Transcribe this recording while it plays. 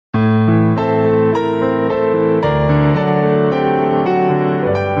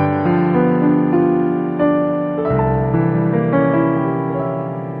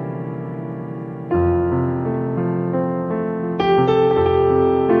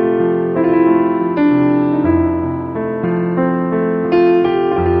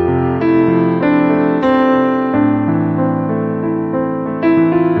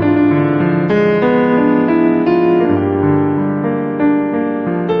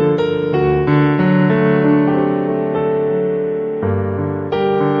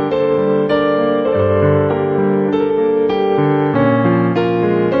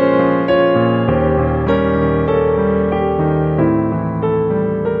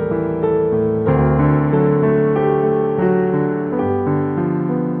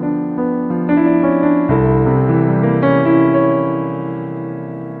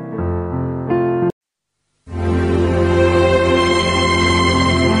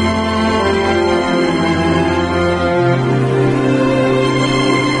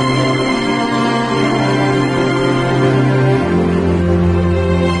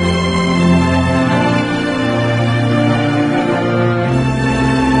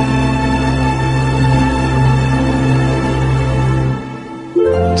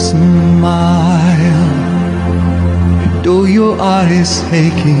eyes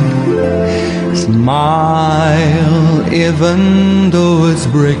aching. Smile even though it's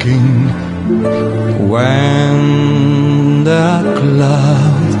breaking. When there are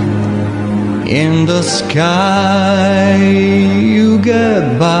clouds in the sky, you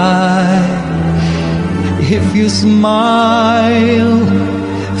get by. If you smile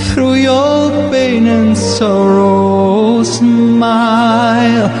through your pain and sorrow,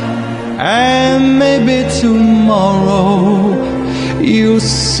 smile, and maybe tomorrow you'll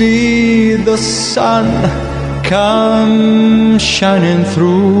see the sun come shining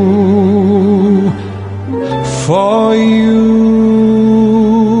through for you.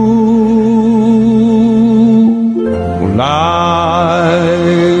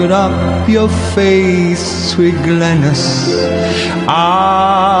 Light up your face with gladness.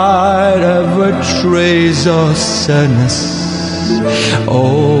 I'd have a trace of sadness.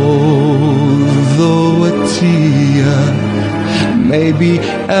 Although a tear may be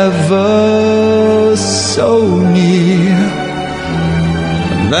ever so near,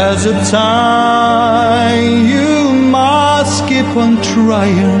 there's a time you must keep on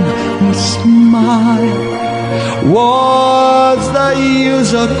trying and smile. What's the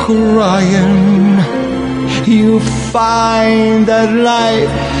use of crying? You find that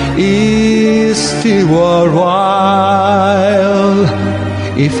life is still worthwhile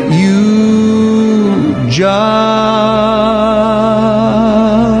if you just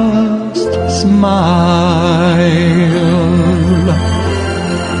smile.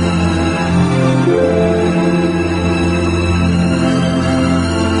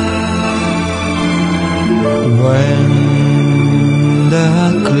 When there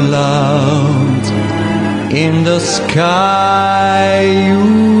are clouds in the sky, you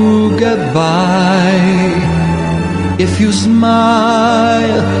get by. If you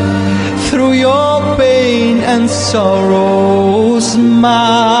smile through your pain and sorrow,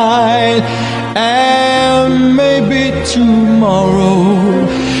 smile, and maybe tomorrow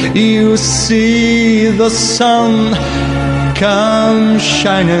you see the sun come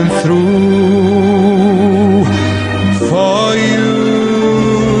shining through for you.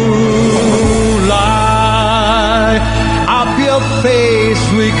 Light up your face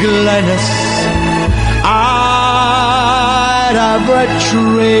with gladness. I'd have a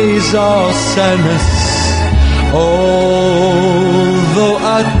trace of sadness. Although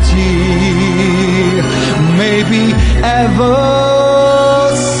a tear may be ever